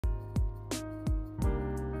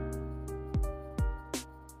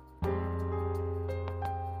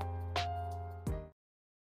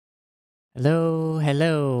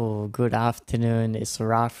Hello, good afternoon. It's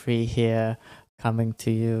Rafi here coming to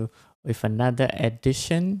you with another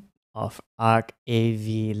edition of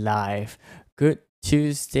ARK-AV Live. Good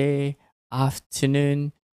Tuesday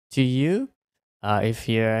afternoon to you. If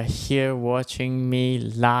you're here watching me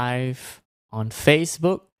live on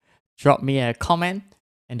Facebook, drop me a comment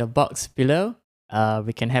in the box below.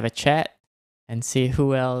 We can have a chat and see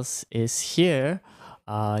who else is here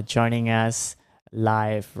joining us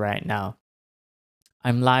live right now.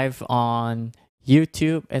 I'm live on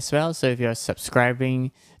YouTube as well. So if you're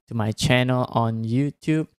subscribing to my channel on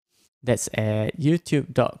YouTube, that's at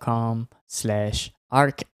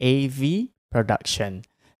youtube.com/ARK-AV production.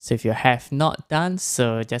 So if you have not done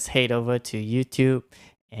so, just head over to YouTube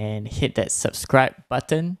and hit that subscribe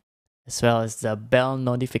button as well as the bell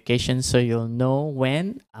notification so you'll know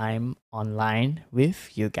when I'm online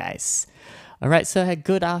with you guys. All right, so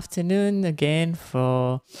good afternoon again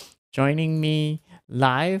for joining me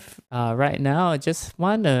live right now. I just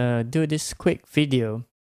want to do this quick video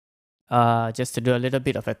just to do a little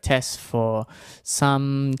bit of a test for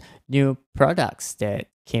some new products that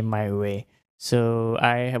came my way. So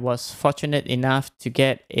I was fortunate enough to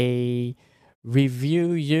get a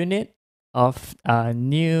review unit of a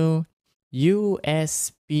new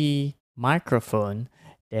USB microphone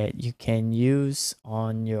that you can use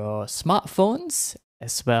on your smartphones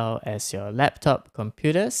as well as your laptop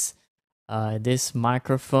computers. This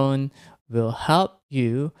microphone will help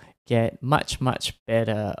you get much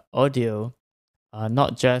better audio,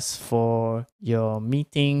 not just for your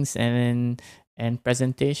meetings and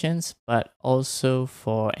presentations, but also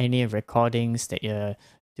for any recordings that you're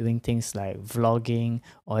doing, things like vlogging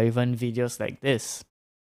or even videos like this.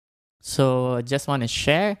 So I just want to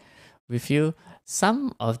share with you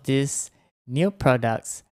some of these new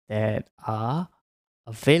products that are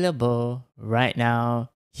available right now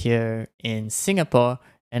here in Singapore.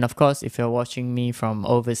 And of course, if you're watching me from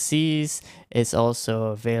overseas, it's also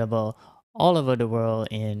available all over the world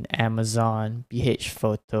in Amazon, BH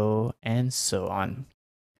Photo, and so on.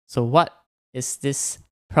 So what is this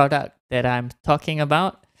product that I'm talking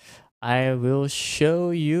about? I will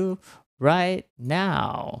show you right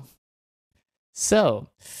now. So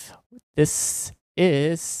this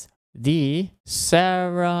is the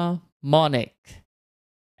Saramonic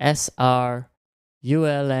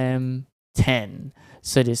SR-ULM10.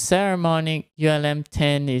 So the Saramonic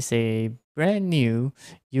ULM10 is a brand new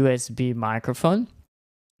USB microphone.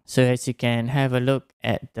 So as you can have a look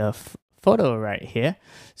at the photo right here.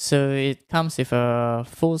 So it comes with a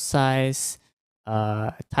full-size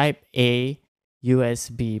Type A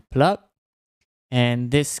USB plug. And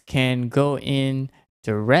this can go in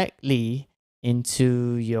directly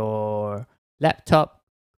into your laptop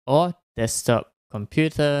or desktop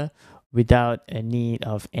computer without a need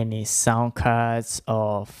of any sound cards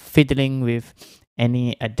or fiddling with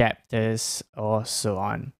any adapters or so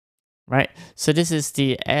on, right? So this is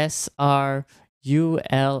the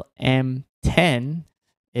SR-ULM10.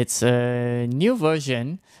 It's a new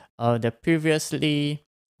version of the previously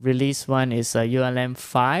released one is a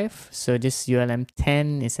ULM5. So this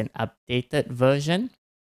ULM10 is an updated version.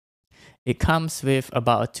 It comes with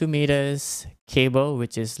about a 2 meters cable,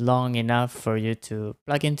 which is long enough for you to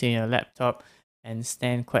plug into your laptop and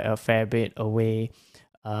stand quite a fair bit away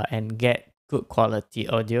and get good quality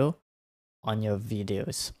audio on your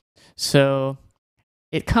videos. So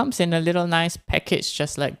it comes in a little nice package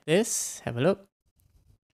just like this. Have a look.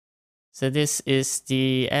 So this is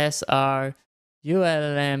the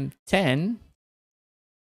SR-ULM10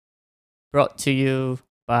 brought to you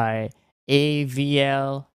by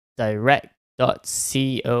AVL Direct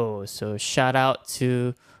 .co. So shout out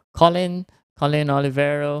to Colin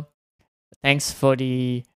Oliviero. Thanks for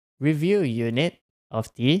the review unit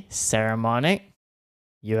of the Saramonic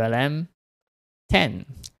ULM10.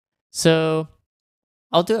 So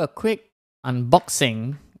I'll do a quick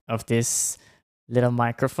unboxing of this little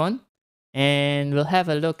microphone and we'll have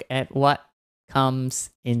a look at what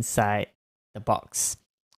comes inside the box.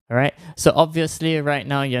 All right. So obviously right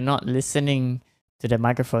now you're not listening to the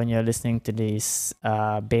microphone, you're listening to this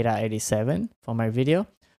beta 87 for my video.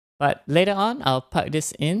 But later on, I'll plug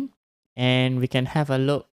this in and we can have a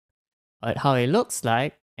look at how it looks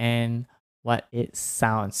like and what it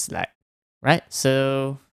sounds like, right?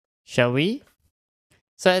 So shall we?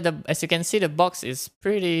 So as you can see, the box is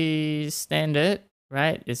pretty standard,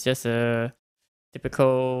 right? It's just a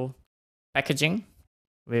typical packaging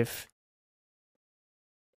with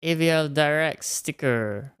AVL Direct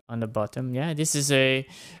sticker on the bottom. Yeah, this is a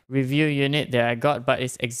review unit that I got, but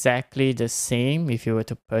it's exactly the same if you were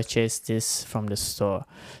to purchase this from the store.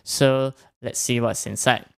 So let's see what's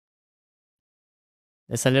inside.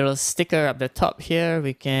 There's a little sticker up the top here.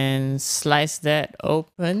 We can slice that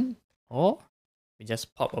open, or we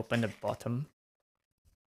just pop open the bottom.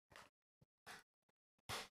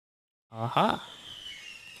 Aha.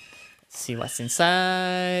 Let's see what's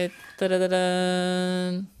inside.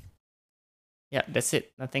 Ta-da-da-da. Yeah, that's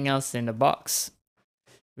it. Nothing else in the box.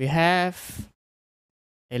 We have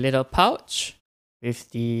a little pouch with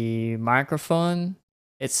the microphone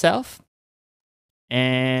itself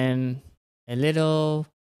and a little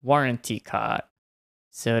warranty card.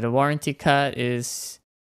 So the warranty card is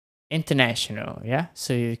international, yeah.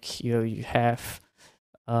 So you have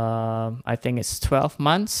I think it's 12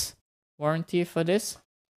 months warranty for this.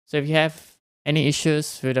 So if you have any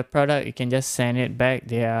issues with the product, you can just send it back.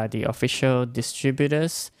 They are the official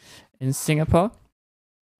distributors in Singapore.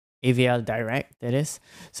 AVL Direct, that is.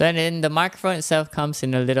 So and then the microphone itself comes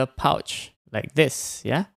in a little pouch like this,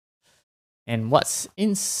 yeah. And what's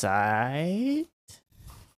inside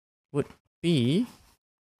would be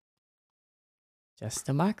just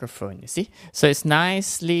the microphone, you see. So it's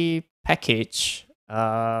nicely packaged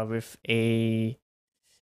with a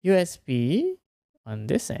USB on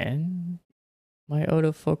this end. My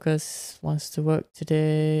autofocus wants to work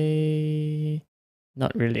today.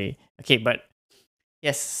 Not really. Okay, but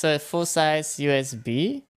yes, so full size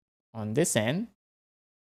USB on this end.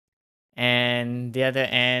 And the other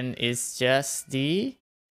end is just the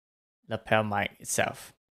lapel mic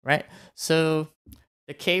itself, right? So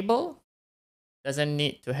the cable doesn't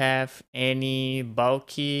need to have any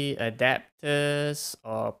bulky adapters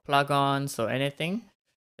or plug-ons or anything.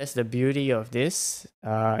 That's the beauty of this.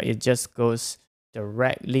 It just goes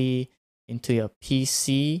directly into your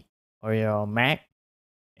PC or your Mac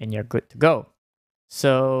and you're good to go.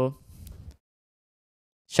 So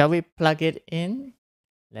shall we plug it in?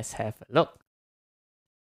 Let's have a look.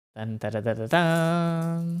 Dun, da, da, da, da,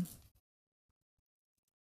 dun.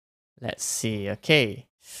 Let's see. Okay.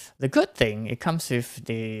 The good thing, it comes with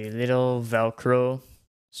the little Velcro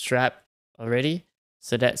strap already.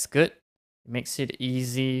 So that's good. It makes it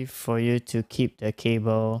easy for you to keep the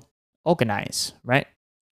cable organized, right?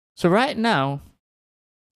 So right now,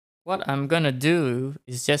 what I'm gonna do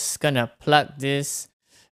is just gonna plug this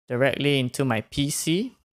directly into my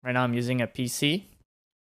PC. Right now I'm using a PC.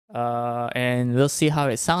 And we'll see how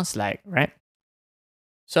it sounds like, right?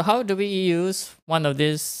 So how do we use one of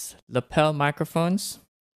these lapel microphones?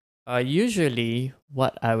 Usually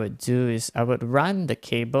what I would do is I would run the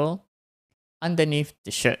cable underneath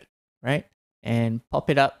the shirt, right? And pop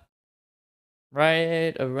it up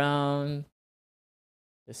right around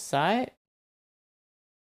the side.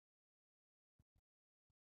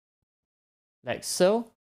 Like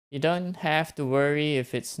so. You don't have to worry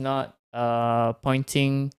if it's not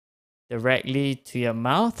pointing directly to your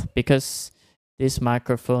mouth because these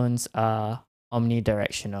microphones are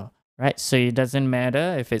omnidirectional, right? So it doesn't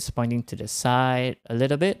matter if it's pointing to the side a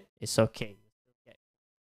little bit, it's okay.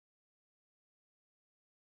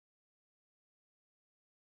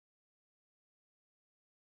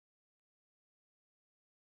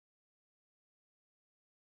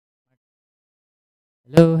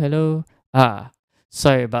 Hello, hello.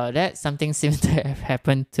 Sorry about that. Something seems to have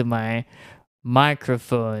happened to my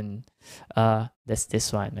microphone. That's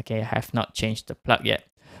this one. Okay, I have not changed the plug yet.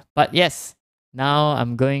 But yes, now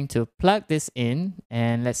I'm going to plug this in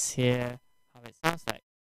and let's hear how it sounds like.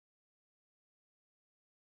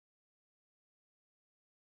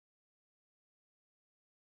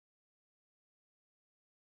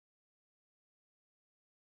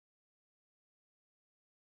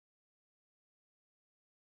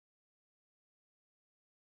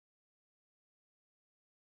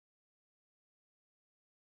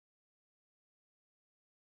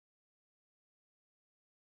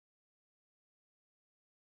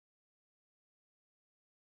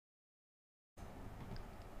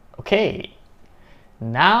 Okay,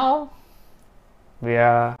 now we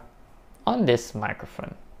are on this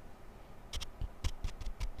microphone.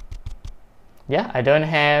 Yeah, I don't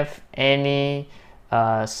have any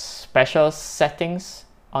special settings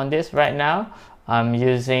on this right now. I'm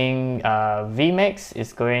using vMix.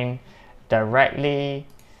 It's going directly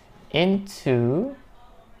into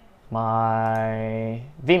my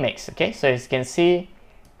vMix. Okay, so as you can see,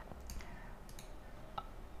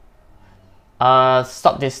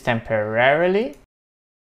 stop this temporarily.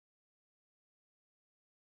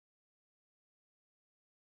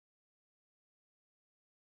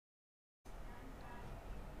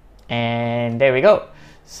 And there we go.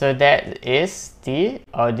 So that is the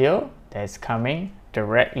audio that's coming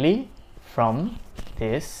directly from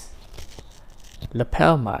this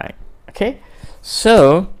lapel mic. Okay,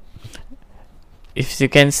 so if you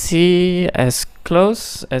can see, as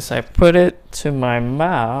close as I put it to my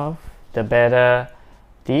mouth, the better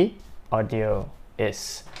the audio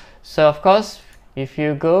is. So of course, if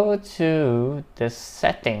you go to the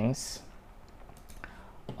settings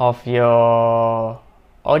of your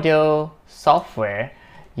audio software,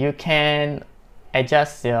 you can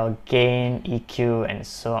adjust your gain, EQ, and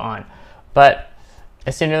so on. But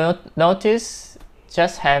as you notice,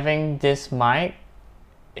 just having this mic,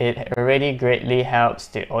 it already greatly helps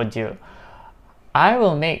the audio. I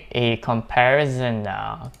will make a comparison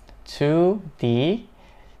now to the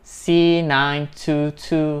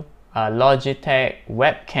C922 Logitech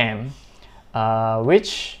webcam,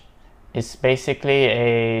 which is basically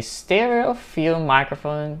a stereo field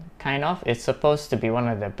microphone, kind of. It's supposed to be one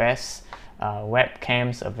of the best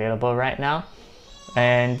webcams available right now.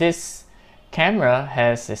 And this camera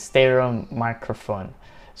has a stereo microphone.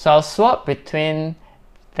 So I'll swap between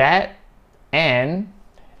that and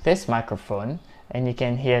this microphone, and you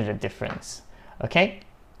can hear the difference. Okay,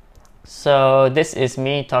 so this is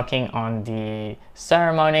me talking on the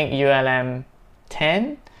Saramonic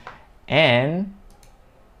ULM10, and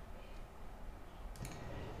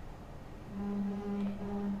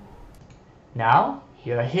now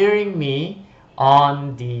you're hearing me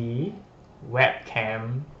on the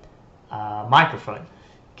webcam microphone.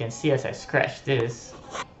 You can see as I scratch this,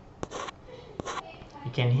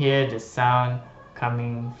 you can hear the sound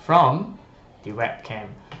coming from the webcam.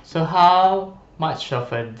 So how much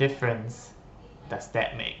of a difference does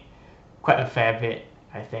that make? Quite a fair bit,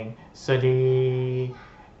 I think. So the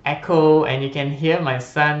echo, and you can hear my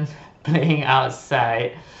son playing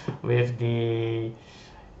outside with the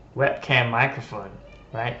webcam microphone,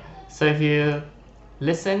 right? So if you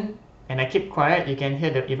listen and I keep quiet, you can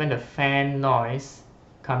hear even the fan noise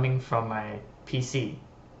coming from my PC.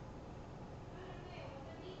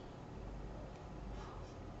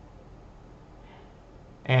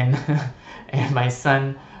 And and my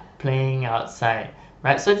son playing outside,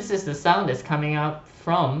 right? So this is the sound that's coming out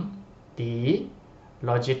from the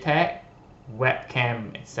Logitech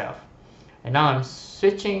webcam itself. And now I'm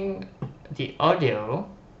switching the audio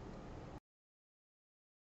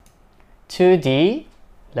to the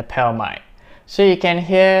lapel mic, so you can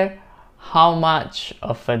hear how much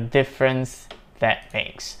of a difference that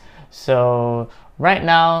makes. So right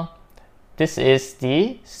now, this is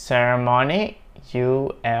the Saramonic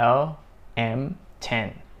ULM10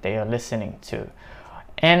 that you're listening to.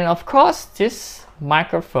 And of course, this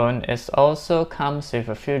microphone also comes with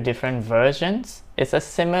a few different versions. It's a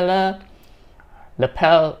similar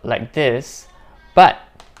lapel like this, but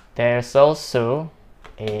there's also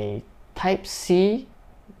a Type-C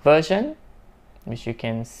version, which you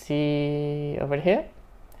can see over here.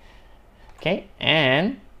 Okay,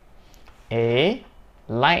 and a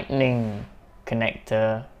Lightning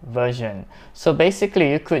connector version. So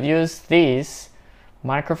basically, you could use this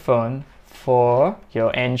microphone for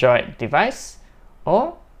your Android device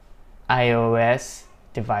or iOS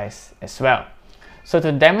device as well. So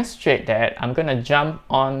to demonstrate that, I'm going to jump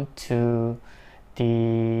on to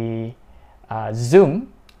the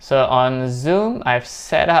Zoom. So on Zoom, I've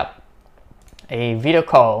set up a video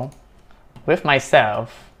call with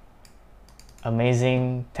myself.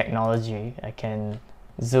 Amazing technology. I can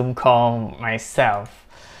Zoom call myself,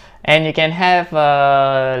 and you can have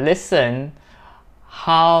listen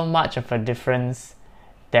how much of a difference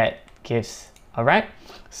that gives. Alright,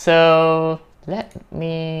 so let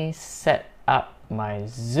me set up my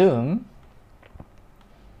Zoom.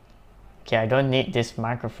 Okay, I don't need this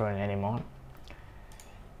microphone anymore.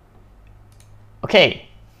 Okay,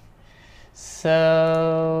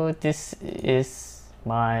 so this is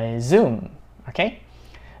my Zoom. Okay,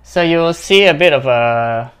 so you will see a bit of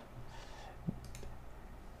a,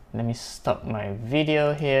 let me stop my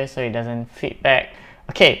video here so it doesn't feedback.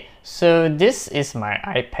 Okay, so this is my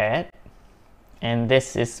iPad and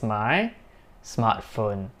this is my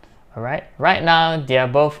smartphone. Alright, right now they are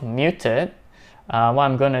both muted. What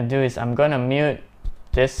I'm gonna do is I'm gonna mute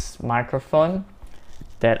this microphone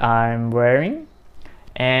that I'm wearing,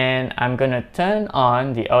 and I'm gonna turn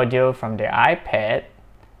on the audio from the iPad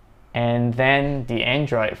and then the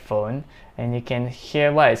Android phone, and you can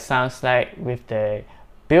hear what it sounds like with the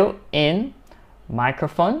built-in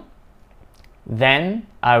microphone. Then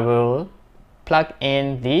I will plug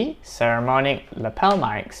in the Saramonic lapel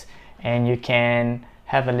mics, and you can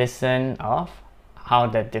have a listen of how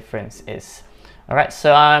the difference is. Alright,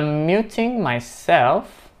 so I'm muting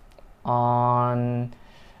myself on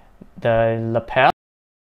the lapel.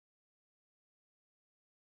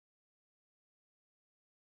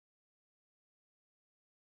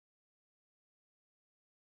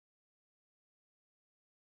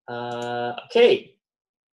 Okay,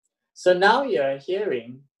 so now you're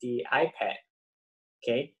hearing the iPad.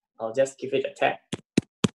 Okay, I'll just give it a tap.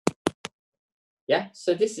 Yeah,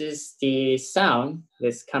 so this is the sound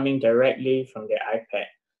that's coming directly from the iPad.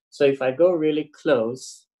 So if I go really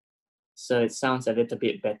close, so it sounds a little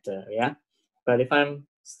bit better, yeah? But if I'm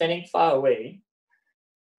standing far away,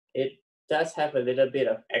 it does have a little bit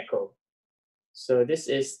of echo. So this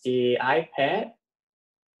is the iPad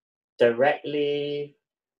directly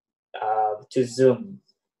to Zoom,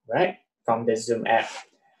 right? From the Zoom app.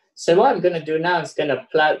 So what I'm gonna do now is gonna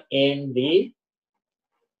plug in the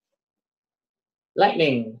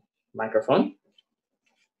Lightning microphone.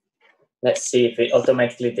 Let's see if it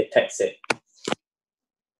automatically detects it.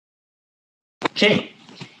 Okay,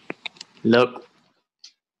 look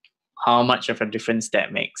how much of a difference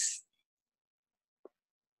that makes.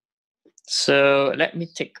 So let me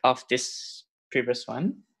take off this previous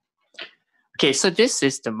one. Okay, so this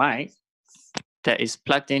is the mic that is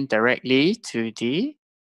plugged in directly to the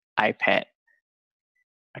iPad.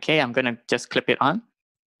 Okay, I'm gonna just clip it on.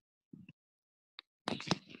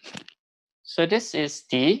 So this is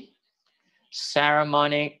the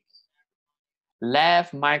Saramonic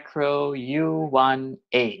Lav Micro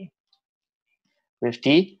U1A with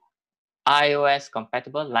the iOS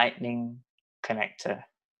compatible Lightning connector.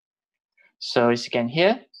 So as you can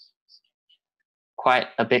hear, quite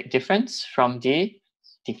a big difference from the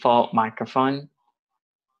default microphone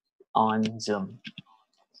on Zoom.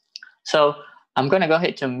 So I'm going to go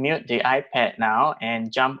ahead to mute the iPad now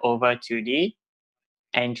and jump over to the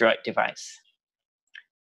Android device.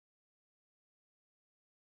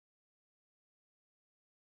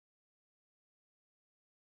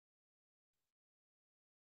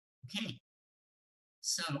 Okay,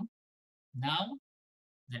 so now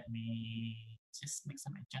let me just make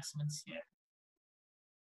some adjustments here.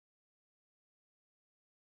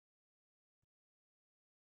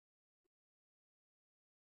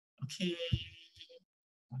 Okay,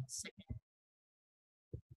 1 second.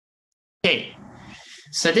 Okay,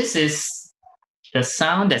 so this is the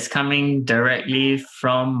sound that's coming directly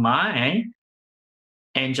from my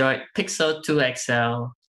Android Pixel 2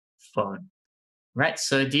 XL phone, right?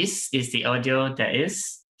 So this is the audio that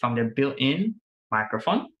is from the built-in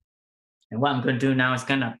microphone. And what I'm going to do now is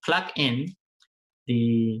going to plug in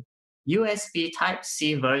the USB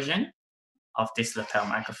Type-C version of this lapel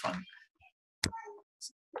microphone.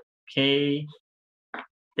 Okay,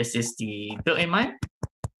 this is the built-in mic.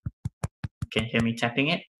 You can hear me tapping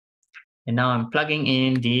it. And now I'm plugging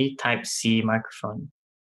in the Type-C microphone.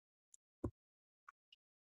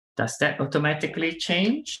 Does that automatically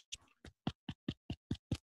change?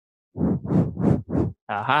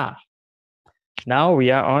 Aha. Now we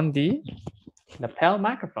are on the lapel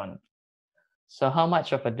microphone. So how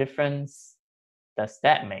much of a difference does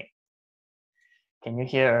that make? Can you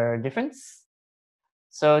hear a difference?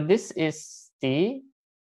 So this is the,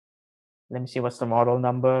 let me see what's the model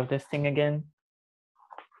number of this thing again.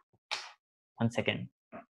 1 second.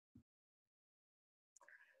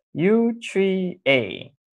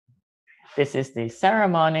 U3A. This is the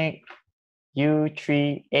Saramonic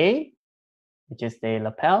U3A, which is the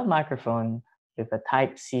lapel microphone with a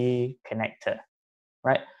Type-C connector,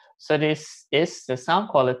 right? So this is the sound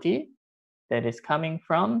quality that is coming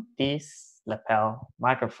from this lapel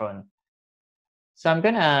microphone. So I'm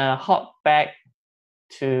gonna hop back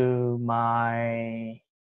to my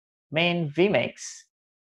main vMix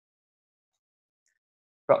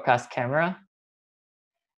broadcast camera.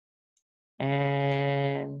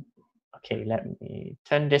 And okay, let me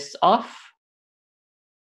turn this off.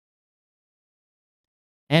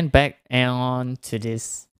 And back on to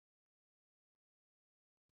this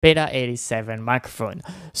Beta 87 microphone.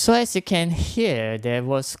 So as you can hear, there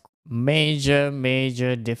was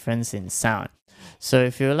major difference in sound. So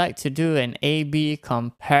if you would like to do an A/B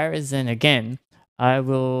comparison again, I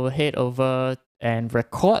will head over and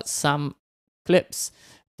record some clips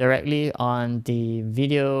directly on the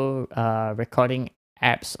video recording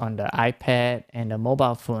apps on the iPad and the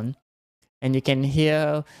mobile phone, and you can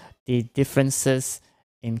hear the differences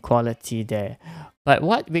in quality there. But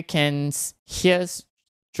what we can hear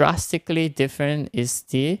drastically different is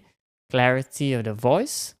the clarity of the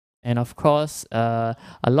voice, and of course a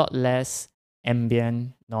lot less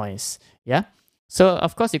ambient noise. Yeah, so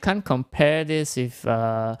of course you can't compare this with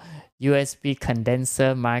USB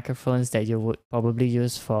condenser microphones that you would probably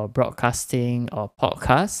use for broadcasting or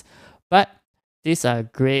podcasts, but these are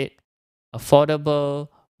great affordable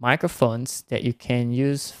microphones that you can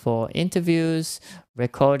use for interviews,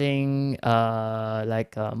 recording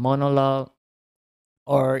like a monologue,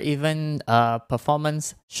 or even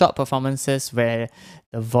short performances where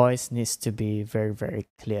the voice needs to be very, very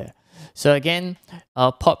clear. So again,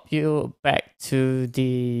 I'll pop you back to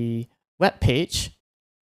the web page.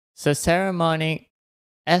 So Saramonic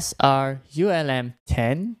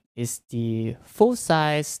SR-ULM10 is the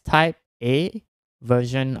full-size Type A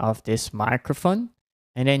version of this microphone.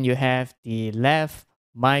 And then you have the Lav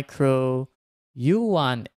Micro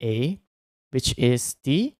U1A, which is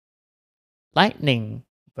the Lightning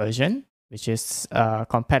version, which is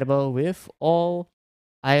compatible with all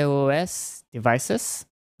iOS devices,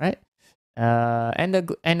 right? And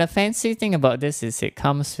the fancy thing about this is it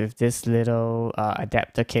comes with this little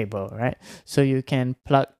adapter cable, right? So you can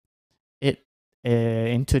plug it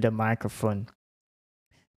into the microphone.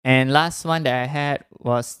 And last one that I had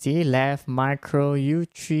was the Lav Micro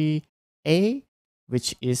U3A,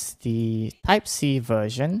 which is the Type-C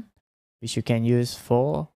version, which you can use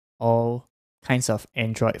for all kinds of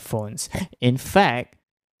Android phones. In fact,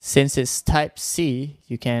 since it's Type-C,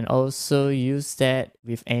 you can also use that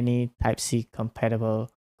with any Type-C compatible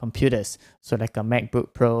computers. So like a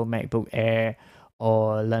MacBook Pro, MacBook Air,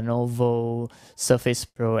 or Lenovo Surface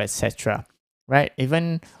Pro, etc. Right?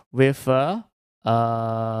 Even with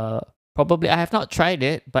probably I have not tried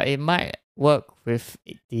it, but it might work with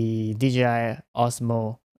the DJI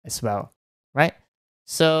Osmo as well, right?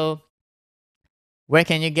 So where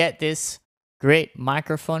can you get this great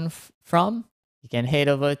microphone from? You can head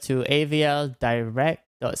over to AVL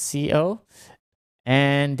Direct.co,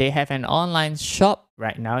 and they have an online shop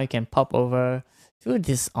right now. You can pop over to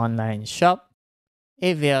this online shop,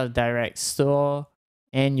 AVL Direct Store,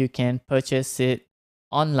 and you can purchase it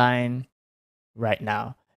online right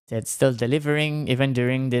now. That's still delivering even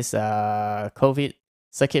during this COVID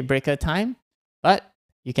circuit breaker time, but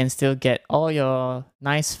you can still get all your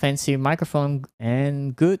nice fancy microphone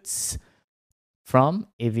and goods from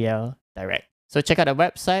AVL Direct. So check out the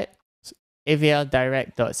website,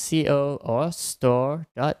 avldirect.co or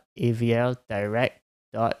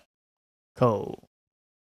store.avldirect.co.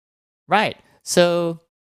 Right, so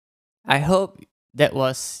I hope that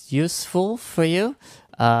was useful for you.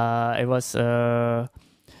 It was a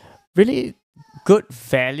really good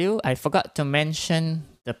value. I forgot to mention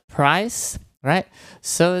the price, right?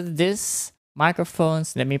 So this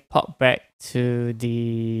microphones, let me pop back to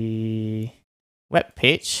the web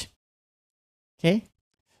page. Okay,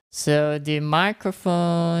 so the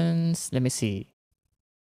microphones, let me see.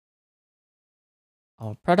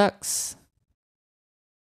 Our products.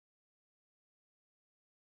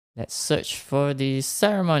 Let's search for the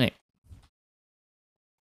Saramonic.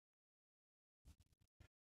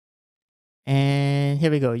 And here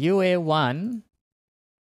we go, UA1,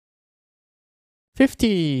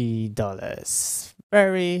 $50.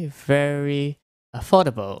 Very, very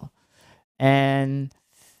affordable. And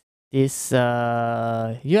this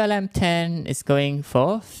ULM10 is going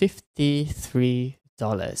for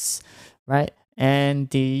 $53, right? And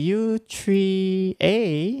the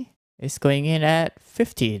U3A is going in at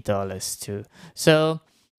 $50 too. So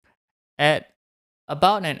at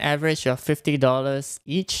about an average of $50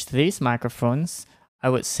 each, these microphones, I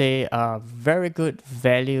would say, are very good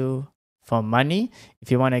value for money if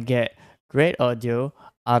you want to get great audio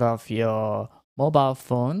out of your mobile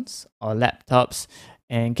phones or laptops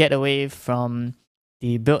and get away from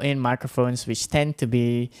the built-in microphones, which tend to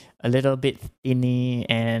be a little bit thinny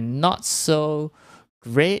and not so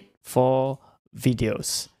great for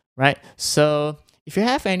videos, right? So if you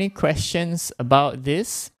have any questions about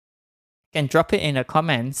this, you can drop it in the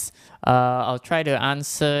comments. I'll try to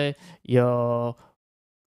answer your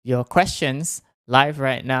questions live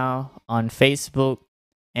right now on Facebook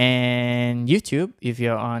and YouTube if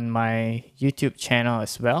you're on my YouTube channel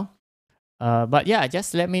as well. But yeah,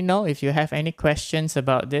 just let me know if you have any questions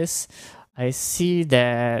about this. I see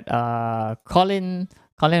that Colin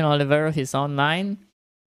Oliviero is online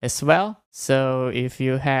as well. So if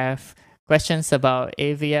you have questions about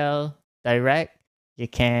AVL Direct, you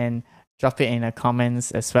can drop it in the comments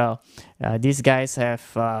as well. These guys have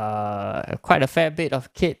quite a fair bit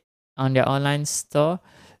of kit on their online store.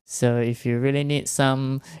 So if you really need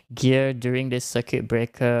some gear during this circuit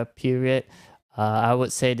breaker period, I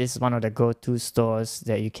would say this is one of the go-to stores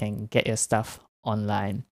that you can get your stuff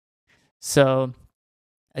online. So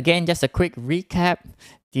again, just a quick recap.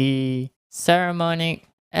 The Saramonic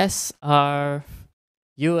SR-ULM10,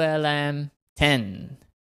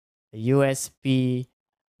 the USB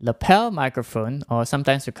lapel microphone, or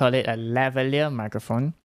sometimes we call it a lavalier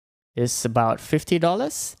microphone, is about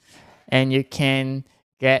 $50, and you can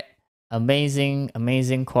get amazing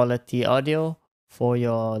quality audio for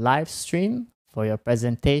your live stream, for your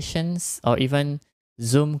presentations, or even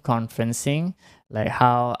Zoom conferencing, like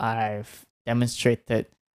how I've demonstrated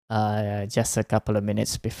just a couple of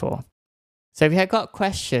minutes before. So if you have got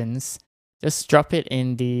questions, just drop it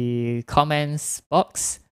in the comments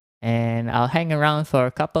box and I'll hang around for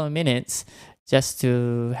a couple of minutes just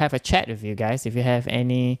to have a chat with you guys. If you have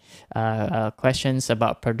any questions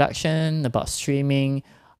about production, about streaming,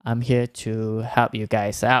 I'm here to help you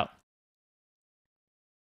guys out.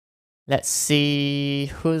 Let's see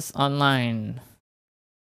who's online.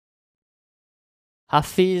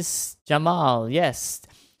 Hafiz Jamal, yes.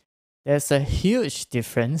 There's a huge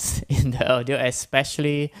difference in the audio,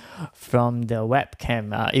 especially from the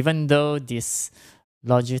webcam. Even though this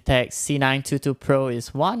Logitech C922 Pro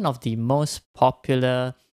is one of the most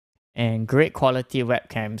popular and great quality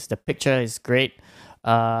webcams. The picture is great,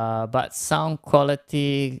 but sound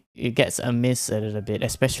quality, it gets amiss a little bit,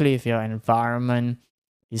 especially if your environment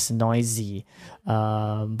is noisy.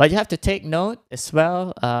 But you have to take note as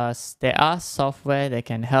well. There are software that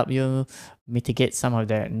can help you mitigate some of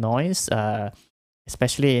that noise.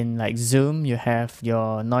 Especially in like Zoom, you have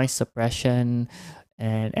your noise suppression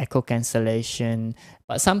and echo cancellation.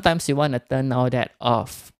 But sometimes you want to turn all that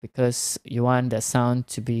off because you want the sound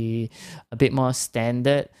to be a bit more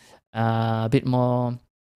standard, a bit more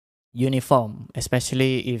uniform,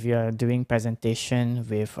 especially if you're doing presentation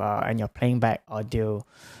with and you're playing back audio,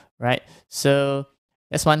 right? So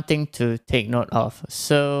that's one thing to take note of.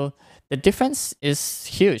 So the difference is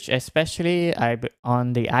huge, especially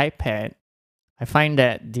on the iPad. I find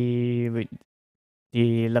that the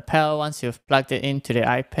lapel, once you've plugged it into the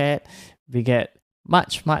iPad, we get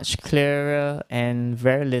much clearer and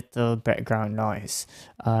very little background noise.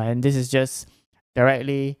 And this is just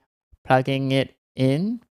directly plugging it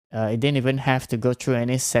in. It didn't even have to go through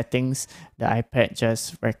any settings. The iPad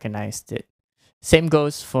just recognized it. Same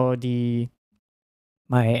goes for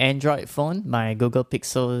my Android phone, my Google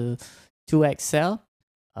Pixel 2 XL.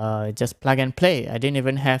 Just plug and play. I didn't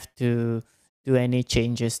even have to do any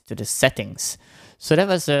changes to the settings. So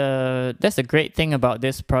that's a great thing about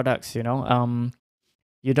these products, you know.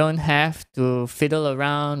 You don't have to fiddle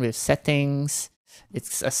around with settings.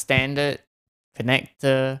 It's a standard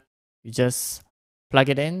connector. You just plug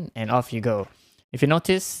it in and off you go. If you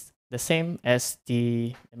notice, the same as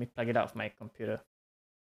let me plug it out of my computer.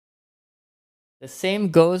 The same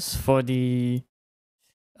goes for the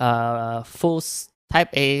full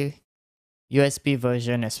Type A USB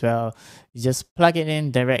version as well. You just plug it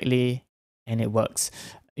in directly and it works.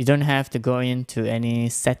 You don't have to go into any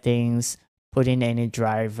settings, put in any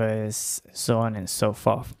drivers, so on and so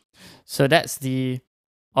forth. So that's the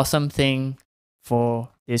awesome thing for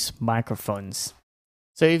these microphones.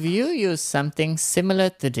 So if you use something similar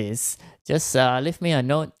to this, just leave me a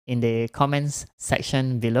note in the comments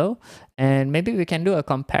section below and maybe we can do a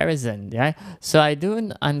comparison, right? So I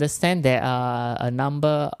do understand there are a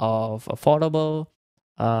number of affordable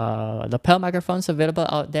lapel microphones available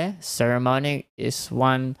out there. Saramonic is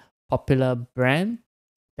one popular brand.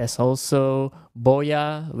 There's also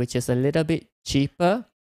Boya, which is a little bit cheaper.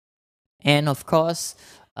 And of course,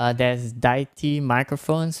 there's Daiti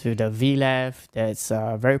microphones with the VLAV that's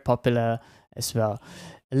very popular as well.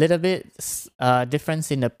 A little bit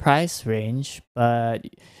difference in the price range, but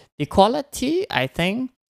the quality, I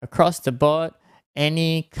think, across the board,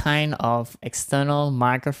 any kind of external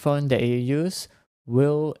microphone that you use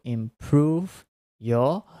will improve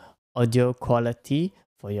your audio quality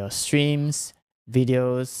for your streams,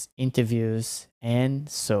 videos, interviews, and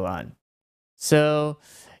so on. So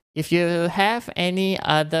if you have any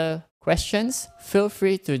other questions, feel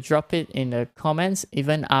free to drop it in the comments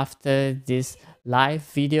even after this live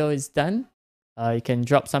video is done. You can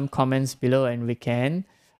drop some comments below and we can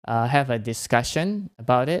have a discussion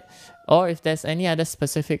about it. Or if there's any other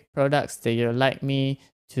specific products that you'd like me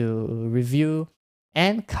to review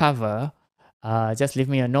and cover, just leave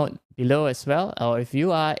me a note below as well. Or if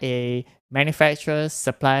you are a manufacturer,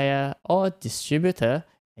 supplier, or distributor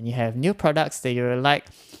and you have new products that you would like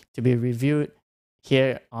to be reviewed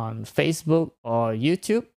here on Facebook or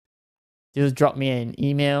YouTube, just drop me an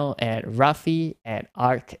email at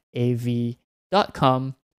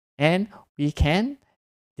rafi@arkav.com and we can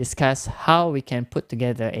discuss how we can put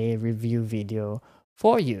together a review video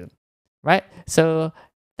for you, right? So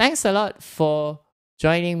thanks a lot for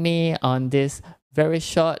joining me on this very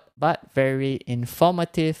short but very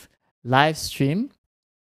informative live stream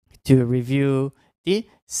to review the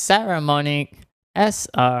Saramonic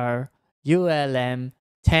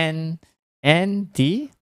SR-ULM10 and the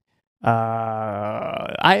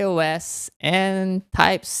iOS and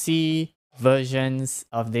Type-C versions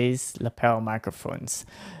of these lapel microphones.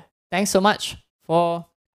 Thanks so much for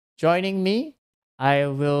joining me. I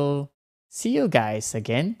will see you guys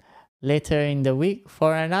again later in the week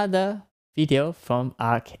for another video from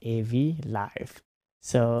ARK-AV Live.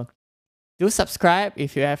 So do subscribe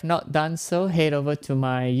if you have not done so. Head over to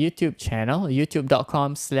my YouTube channel,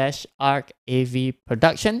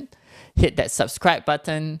 youtube.com/ARK-AV-production. Hit that subscribe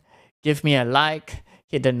button, give me a like,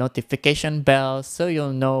 hit the notification bell so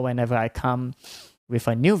you'll know whenever I come with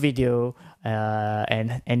a new video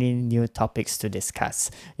and any new topics to discuss.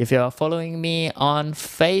 If you're following me on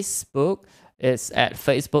Facebook, it's at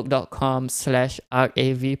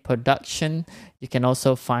facebook.com/ARK-AV-production. You can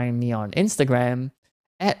also find me on Instagram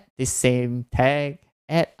at the same tag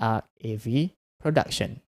at ARK-AV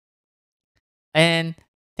production. And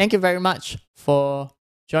thank you very much for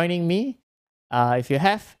joining me. If you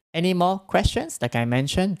have any more questions, like I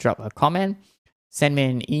mentioned, drop a comment, send me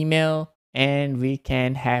an email, and we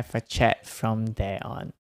can have a chat from there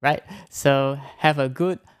on. Right? So have a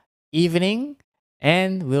good evening,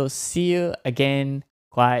 and we'll see you again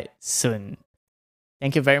quite soon.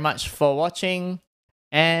 Thank you very much for watching,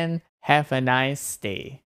 and have a nice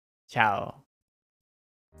day. Ciao.